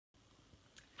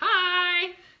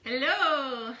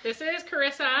Hello! This is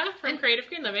Carissa from Creative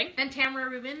Green Living. And Tamara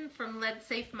Rubin from Lead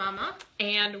Safe Mama.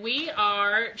 And we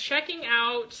are checking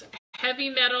out heavy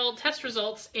metal test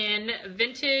results in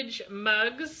vintage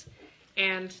mugs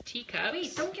and teacups.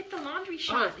 Wait, don't get the laundry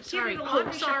shot. Oh, sorry. The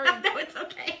laundry sorry. shot. No, it's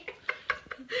okay.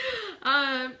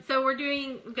 So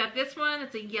we've got this one.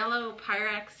 It's a yellow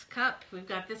Pyrex cup. We've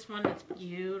got this one. It's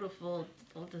beautiful,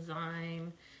 little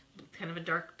design, kind of a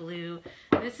dark blue.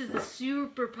 This is a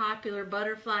super popular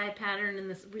butterfly pattern in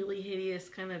this really hideous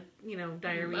kind of,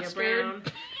 diarrhea brown.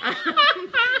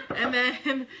 And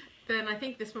then I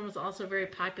think this one was also very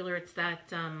popular. It's that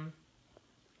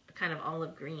kind of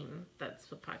olive green.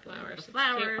 That's what popular.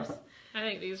 Flowers. I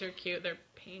think these are cute. They're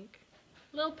pink.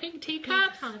 Little pink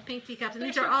teacups. Pink teacups. And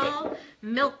these are all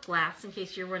milk glass, in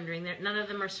case you're wondering. None of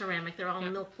them are ceramic. They're all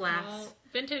milk glass. Well,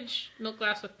 vintage milk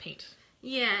glass with paint.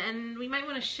 Yeah, and we might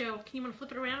want to show, you want to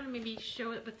flip it around and maybe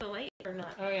show it with the light or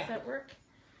not? Oh, yeah. Does that work?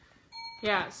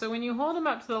 Yeah, so when you hold them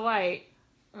up to the light.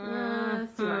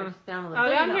 That's too hard. Down a little. Oh,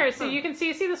 down here. So you can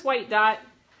see this white dot.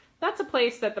 That's a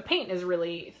place that the paint is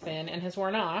really thin and has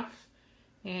worn off.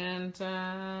 And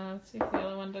let's see if the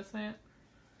other one does that.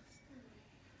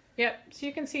 Yep, so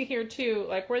you can see here too,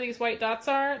 like where these white dots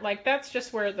are, like that's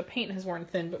just where the paint has worn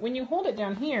thin. But when you hold it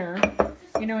down here,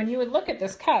 and you would look at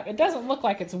this cup, it doesn't look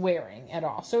like it's wearing at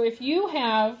all. So if you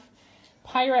have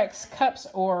Pyrex cups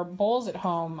or bowls at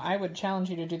home, I would challenge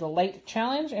you to do the light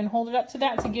challenge and hold it up to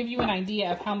that to give you an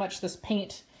idea of how much this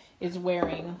paint is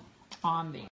wearing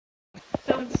on these.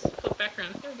 So let's flip back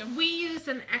around. There we go. We use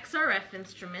an XRF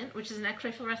instrument, which is an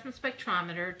X-ray fluorescence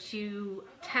spectrometer, to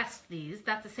test these.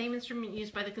 That's the same instrument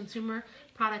used by the Consumer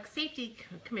Product Safety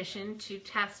Commission to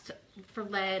test for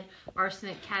lead,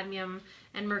 arsenic, cadmium,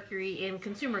 and mercury in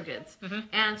consumer goods.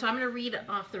 And so I'm going to read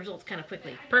off the results kind of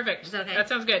quickly. Perfect. Is that okay? That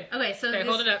sounds good. Okay, so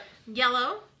hold it up.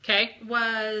 Yellow Okay.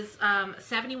 was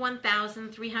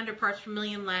 71,300 parts per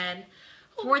million lead,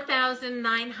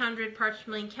 4,900 parts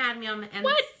per million cadmium, and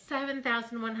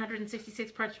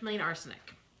 7,166 parts per million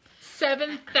arsenic.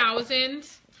 7,000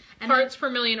 parts per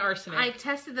million arsenic. I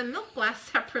tested the milk glass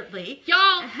separately.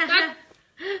 Y'all,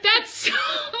 that's so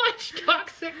much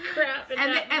toxic crap in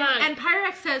that mug. And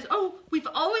Pyrex says, oh, we've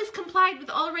always complied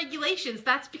with all regulations.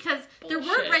 That's because there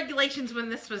weren't regulations when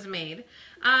this was made.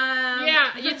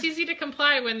 Yeah, it's easy to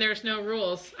comply when there's no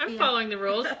rules. I'm following the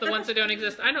rules, the ones that don't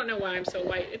exist. I don't know why I'm so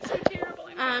white. It's so terrible.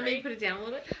 I'm sorry. Maybe put it down a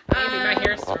little bit. Maybe my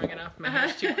hair's throwing it off. My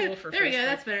hair's too cool for There we go, Facebook.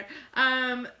 that's better.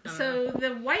 So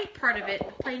the white part of it,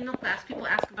 plain milk glass, people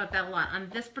ask about that a lot.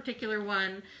 On this particular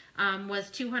one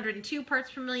was 202 parts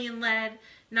per million lead,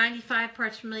 95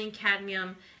 parts per million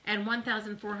cadmium, and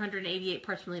 1,488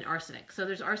 parts per million arsenic. So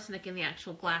there's arsenic in the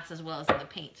actual glass as well as in the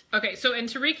paint. Okay, so and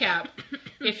to recap,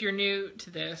 if you're new to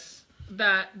this,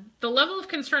 the level of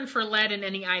concern for lead in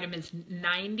any item is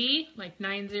 90, like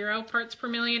 90 parts per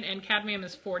million, and cadmium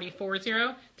is 40.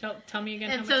 Tell me again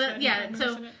how much that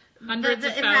so hundreds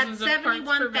of thousands of parts per million.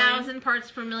 71,000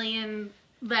 parts per million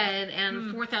lead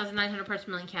and 4,900 parts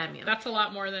per million cadmium. That's a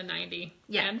lot more than 90.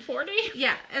 Yeah. And 40.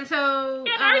 Yeah, and so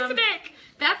and arsenic.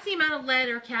 That's the amount of lead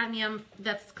or cadmium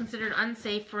that's considered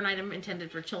unsafe for an item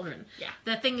intended for children. Yeah.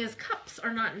 The thing is, cups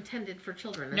are not intended for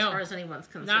children as far as anyone's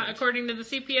concerned. Not according to the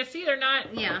CPSC, they're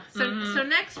not. Yeah. So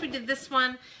next we did this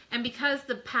one, and because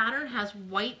the pattern has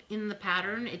white in the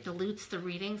pattern, it dilutes the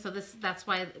reading. So that's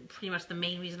why pretty much the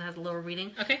main reason it has a lower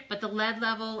reading. Okay. But the lead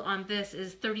level on this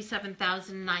is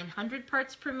 37,900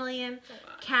 parts per million.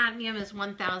 Cadmium is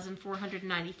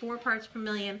 1,494 parts per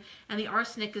million, and the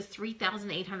arsenic is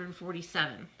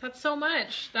 3,847. That's so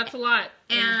much. That's a lot.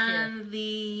 And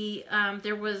the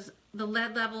the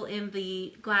lead level in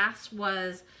the glass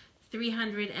was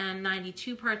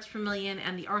 392 parts per million,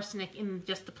 and the arsenic in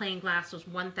just the plain glass was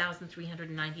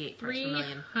 1,398 parts per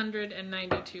million.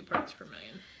 392 parts per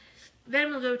million.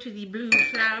 Then we'll go to the blue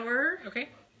flower. Okay.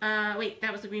 Wait,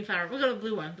 that was the green flower. We'll go to the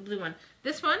blue one. The blue one.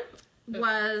 This one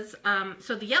was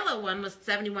so the yellow one was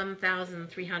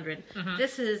 71,300.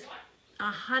 This is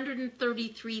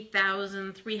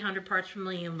 133,300 parts per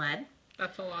million lead.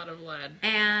 That's a lot of lead.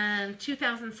 And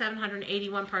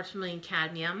 2,781 parts per million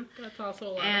cadmium. That's also a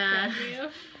lot of cadmium.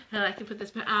 I can put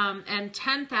this, and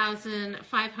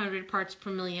 10,500 parts per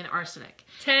million arsenic.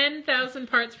 10,000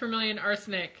 parts per million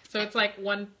arsenic. So it's like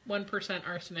 1%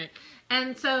 arsenic.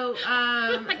 And so,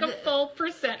 like a full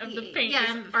percent of the paint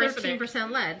is arsenic. 13%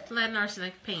 lead and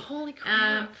arsenic paint. Holy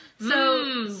crap.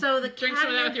 So the drink some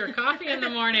of that with your coffee in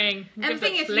the morning. And the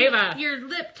thing is, your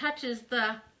lip touches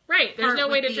the right. There's no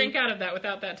way to drink out of that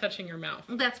without that touching your mouth.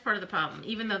 That's part of the problem.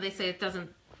 Even though they say it doesn't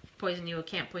poison you, it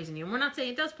can't poison you. And we're not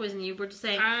saying it does poison you. We're just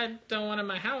saying I don't want it in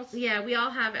my house. Yeah, we all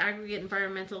have aggregate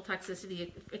environmental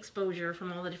toxicity exposure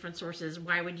from all the different sources.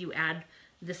 Why would you add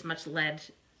this much lead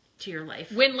to your life?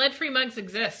 When lead-free mugs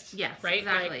exist. Yes, right?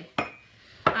 exactly.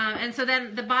 And so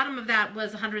then the bottom of that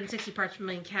was 160 parts per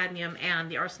million cadmium,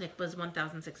 and the arsenic was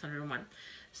 1,601.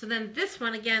 So then this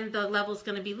one, again, the level's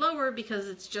going to be lower because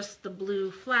it's just the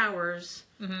blue flowers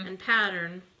and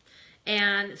pattern.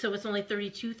 And so it's only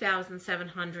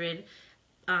 32,700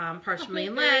 parts per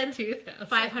million lead,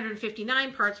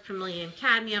 559 parts per million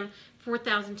cadmium,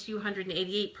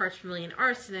 4,288 parts per million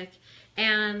arsenic,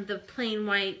 and the plain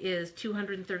white is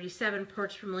 237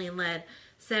 parts per million lead,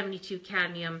 72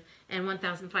 cadmium, and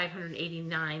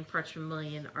 1,589 parts per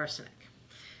million arsenic.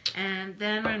 And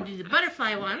then we're going to do the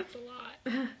butterfly one. That's a lot.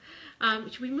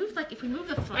 Should we move, like, if we move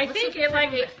the front? I think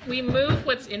we move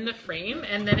what's in the frame,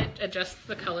 and then it adjusts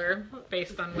the color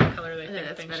based on what color they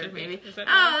think things should be. Maybe. That's better.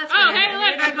 Hey,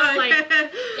 look, I got like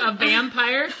a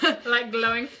vampire, like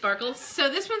glowing sparkles. So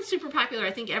this one's super popular.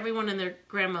 I think everyone and their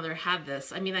grandmother had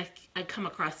this. I mean, I come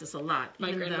across this a lot.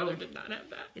 My grandmother did not have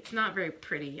that. It's not very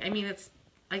pretty. I mean, it's,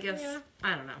 I guess,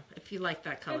 I don't know, if you like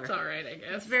that color. It's all right, I guess.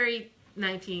 It's very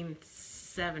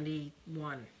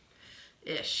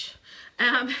 1971-ish.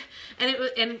 And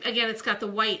again, it's got the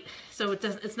white, so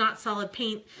it's not solid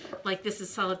paint like this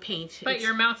is solid paint. But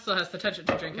your mouth still has to touch it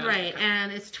to drink out. Right,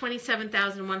 and it's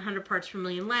 27,100 parts per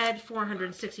million lead,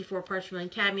 464 parts per million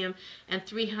cadmium, and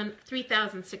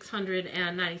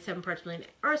 3,697 parts per million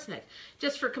arsenic.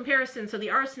 Just for comparison, so the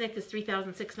arsenic is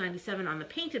 3,697 on the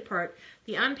painted part.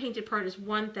 The unpainted part is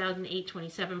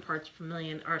 1,827 parts per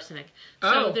million arsenic.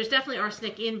 So there's definitely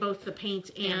arsenic in both the paint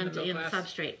and in the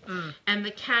substrate. And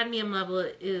the cadmium level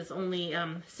is only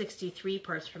 63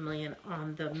 parts per million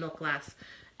on the milk glass.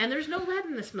 And there's no lead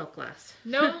in this milk glass.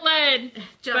 No lead.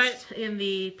 Just in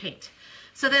the paint.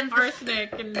 So then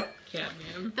arsenic and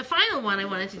cadmium. The final one I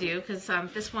wanted to do, because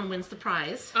this one wins the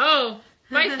prize. Oh,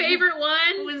 my favorite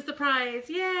one. Wins the prize.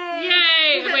 Yay!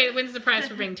 Yay! Wait, it wins the prize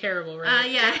for being terrible, right?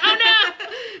 Yeah. Oh, no!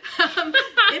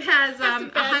 It has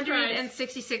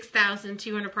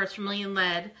 166,200 parts per million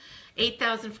lead,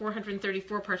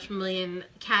 8,434 parts per million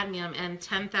cadmium, and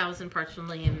 10,000 parts per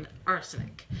million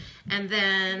arsenic. And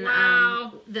then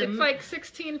wow, it's like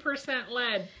 16%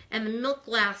 lead. And the milk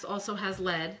glass also has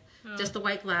lead. Just the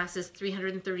white glass is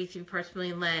 333 parts per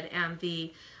million lead, and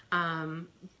the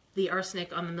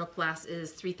arsenic on the milk glass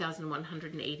is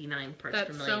 3,189 parts per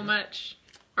million. That's so much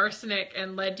arsenic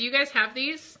and lead. Do you guys have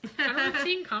these? I haven't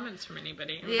seen comments from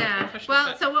anybody. Yeah.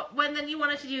 Well, so when then you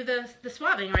wanted to do the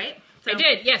swabbing, right? So. I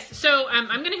did, yes. So I'm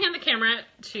going to hand the camera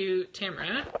to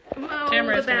Tamara. Oh,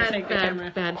 Tamara's going to take the camera.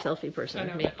 Bad selfie person. I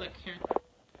know, me. but look here.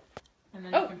 And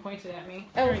then you can point it at me.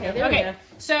 Oh, there we go. There we go.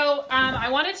 So I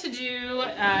wanted to do,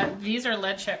 these are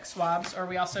lead check swabs, or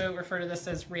we also refer to this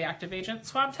as reactive agent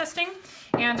swab testing.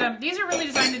 And these are really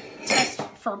designed to test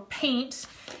for paint.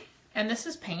 And this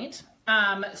is paint.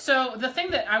 So the thing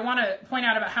that I want to point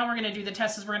out about how we're going to do the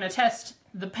test is we're going to test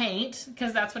the paint,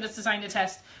 because that's what it's designed to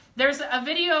test. There's a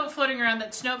video floating around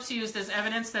that Snopes used as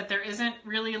evidence that there isn't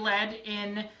really lead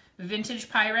in vintage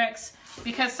Pyrex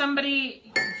because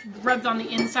somebody rubbed on the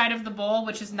inside of the bowl,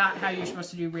 which is not how you're supposed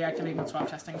to do reactive agent swab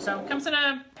testing. So it comes in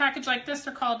a package like this.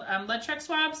 They're called lead check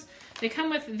swabs. They come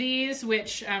with these,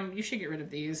 which you should get rid of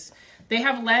these. They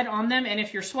have lead on them, and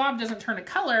if your swab doesn't turn a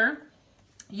color,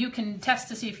 you can test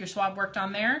to see if your swab worked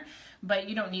on there, but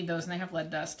you don't need those, and they have lead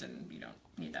dust, and you don't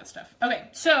need that stuff. Okay,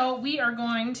 so we are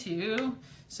going to,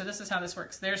 so this is how this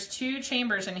works. There's two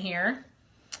chambers in here.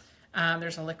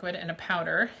 There's a liquid and a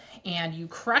powder, and you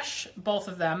crush both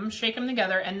of them, shake them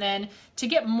together, and then to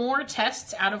get more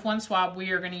tests out of one swab,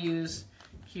 we are going to use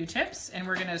Q-tips, and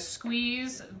we're going to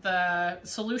squeeze the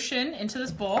solution into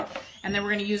this bowl, and then we're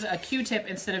going to use a Q-tip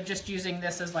instead of just using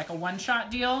this as like a one-shot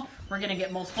deal. We're going to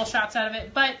get multiple shots out of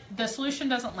it, but the solution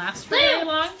doesn't last for very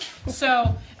long.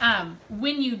 So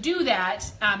when you do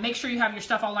that, make sure you have your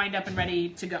stuff all lined up and ready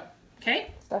to go.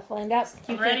 Okay? Stuff lined up.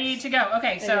 Ready to go.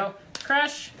 Okay, so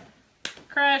crush,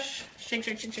 crush, shake,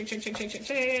 shake, shake, shake, shake, shake, shake, shake,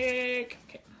 shake.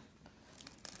 Okay.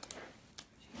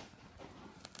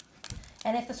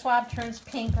 And if the swab turns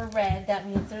pink or red, that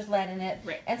means there's lead in it.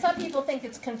 Right. And some people think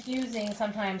it's confusing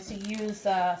sometimes to use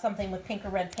something with pink or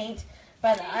red paint.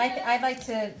 But I'd like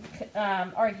to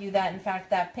argue that, in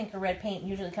fact, that pink or red paint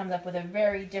usually comes up with a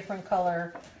very different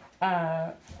color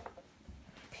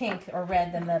pink or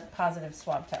red than the positive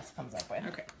swab test comes up with.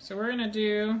 Okay, so we're going to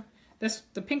do this.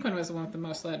 The pink one was the one with the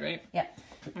most lead, right? Yep.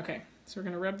 Okay, so we're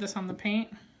going to rub this on the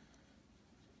paint.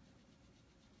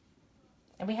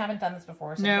 And we haven't done this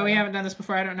before. So no, we haven't done this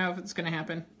before. I don't know if it's going to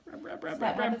happen. Rub,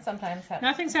 That happens sometimes.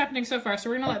 Nothing's happening so far, so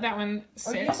we're gonna let that one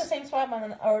sit. Or use the same swab on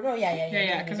the. Or no,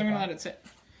 Yeah, because I'm gonna let it sit.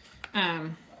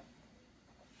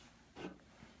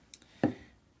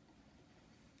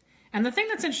 And the thing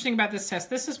that's interesting about this test,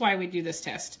 this is why we do this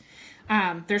test.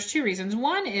 There's two reasons.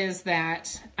 One is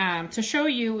that to show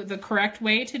you the correct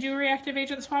way to do a reactive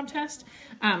agent swab test.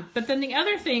 But then the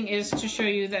other thing is to show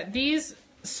you that these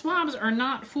swabs are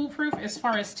not foolproof as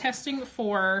far as testing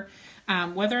for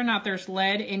whether or not there's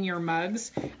lead in your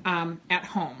mugs at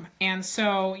home. And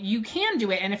so you can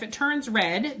do it, and if it turns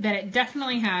red, then it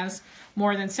definitely has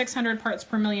more than 600 parts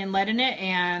per million lead in it,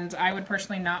 and I would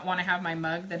personally not want to have my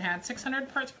mug that had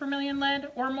 600 parts per million lead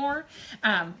or more.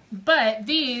 But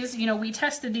these, you know, we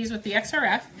tested these with the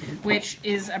XRF, which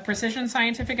is a precision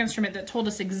scientific instrument that told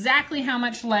us exactly how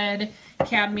much lead,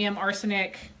 cadmium,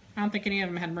 arsenic, I don't think any of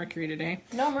them had mercury today.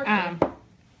 No mercury.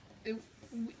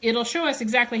 It'll show us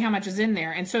exactly how much is in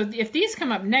there. And so if these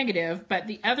come up negative, but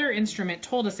the other instrument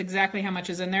told us exactly how much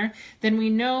is in there, then we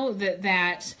know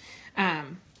that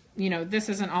you know, this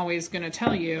isn't always going to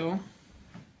tell you.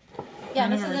 Yeah,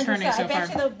 this is interesting. I bet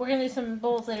you we're going to do some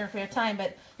bowls later if we have time,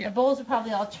 but the bowls will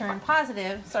probably all turn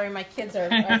positive. Sorry, my kids are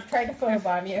trying to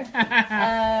photobomb you.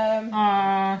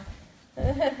 Aww.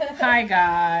 Hi,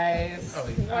 guys.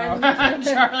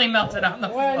 Charlie melted on the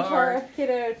floor. One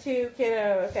kiddo, two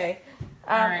kiddo. Okay.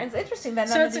 Right. It's interesting that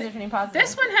none of these are turning positive.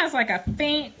 This one has like a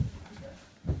faint...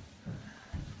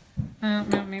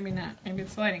 no, maybe not. Maybe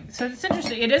it's lighting. So it's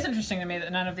interesting. It is interesting to me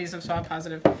that none of these have swab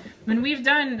positive. When we've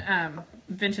done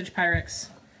vintage Pyrex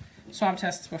swab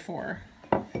tests before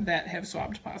that have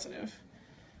swabbed positive.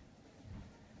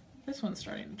 This one's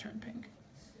starting to turn pink.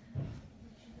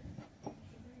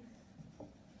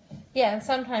 Yeah, and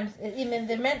sometimes even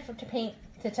they're meant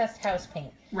to test house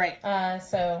paint. Right.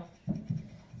 So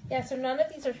none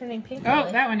of these are turning pink. Oh,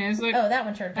 really. that one is. Look, that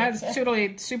one turned pink. That's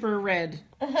totally super red.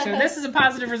 So this is a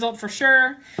positive result for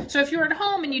sure. So if you were at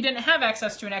home and you didn't have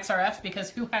access to an XRF, because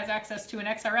who has access to an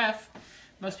XRF?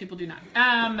 Most people do not.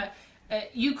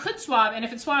 You could swab, and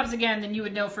if it swabs again, then you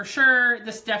would know for sure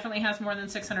this definitely has more than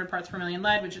 600 parts per million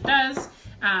lead, which it does.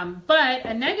 But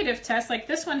a negative test, like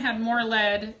this one had more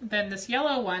lead than this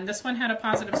yellow one. This one had a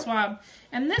positive swab.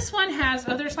 And this one has,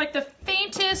 there's like the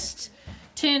faintest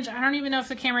tinge. I don't even know if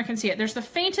the camera can see it. There's the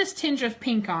faintest tinge of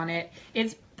pink on it.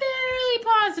 It's barely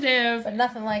positive. But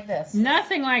nothing like this.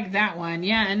 Nothing like that one.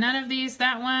 Yeah, and none of these.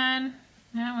 That one,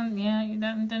 yeah,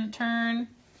 that one didn't turn.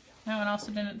 That one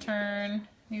also didn't turn.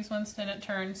 These ones didn't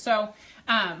turn. So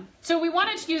we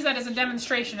wanted to use that as a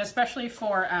demonstration, especially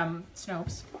for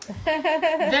Snopes,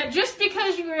 that just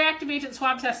because you reactive agent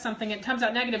swab test something, it comes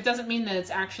out negative, doesn't mean that it's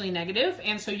actually negative.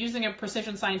 And so using a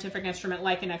precision scientific instrument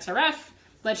like an XRF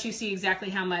lets you see exactly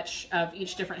how much of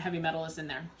each different heavy metal is in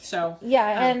there. So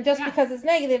yeah, and just because it's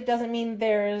negative doesn't mean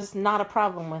there's not a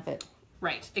problem with it.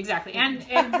 Right, exactly. And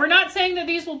we're not saying that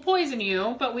these will poison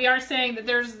you, but we are saying that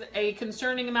there's a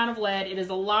concerning amount of lead. It is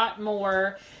a lot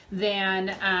more than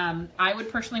I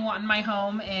would personally want in my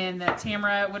home, and that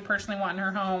Tamara would personally want in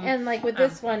her home. And like with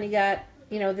this one, you got,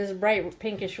 this bright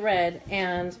pinkish red,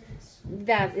 and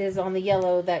that is on the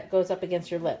yellow that goes up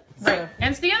against your lip. So. Right.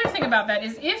 And so the other thing about that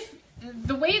is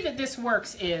the way that this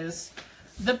works is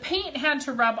the paint had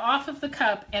to rub off of the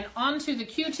cup and onto the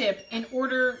Q-tip in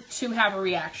order to have a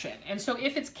reaction. And so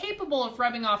if it's capable of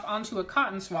rubbing off onto a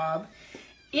cotton swab,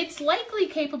 it's likely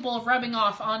capable of rubbing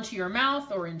off onto your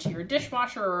mouth or into your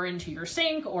dishwasher or into your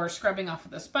sink or scrubbing off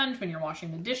with a sponge when you're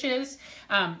washing the dishes.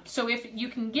 So if you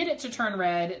can get it to turn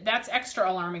red, that's extra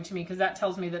alarming to me, because that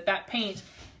tells me that that paint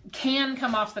can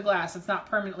come off the glass. It's not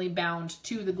permanently bound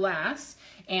to the glass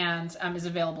and is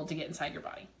available to get inside your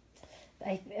body.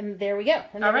 And there we go.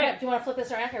 And all right. Do you want to flip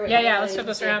this around? Or yeah, let's flip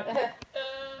this around.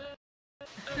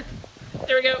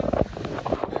 There we go.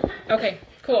 Okay,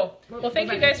 cool. Well,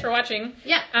 thank you guys for watching.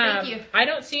 Yeah, thank you. I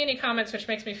don't see any comments, which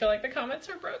makes me feel like the comments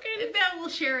are broken. That will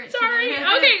share it. Sorry.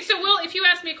 Okay, so if you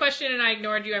asked me a question and I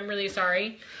ignored you, I'm really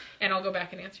sorry. And I'll go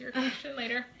back and answer your question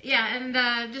later. Yeah, and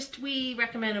we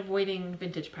recommend avoiding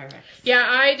vintage Pyrex. Yeah,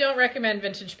 I don't recommend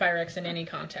vintage Pyrex in any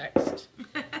context.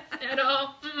 At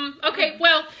all. Okay,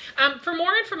 well, for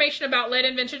more information about lead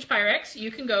and vintage Pyrex,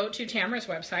 you can go to Tamara's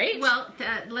website. Well,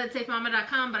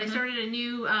 leadsafemama.com, but I started a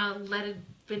new leaded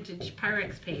vintage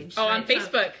Pyrex page. Oh, right? On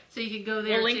Facebook. So you can go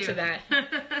there. We'll link to that.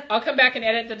 I'll come back and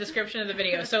edit the description of the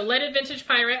video. So leaded vintage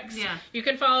Pyrex. Yeah. You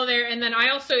can follow there. And then I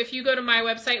also, if you go to my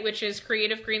website, which is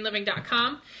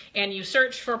creativegreenliving.com, and you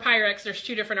search for Pyrex, there's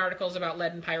 2 different articles about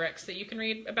lead and Pyrex that you can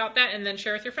read about that and then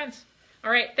share with your friends.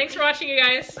 All right. Thanks for watching, you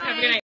guys. Bye. Have a good night.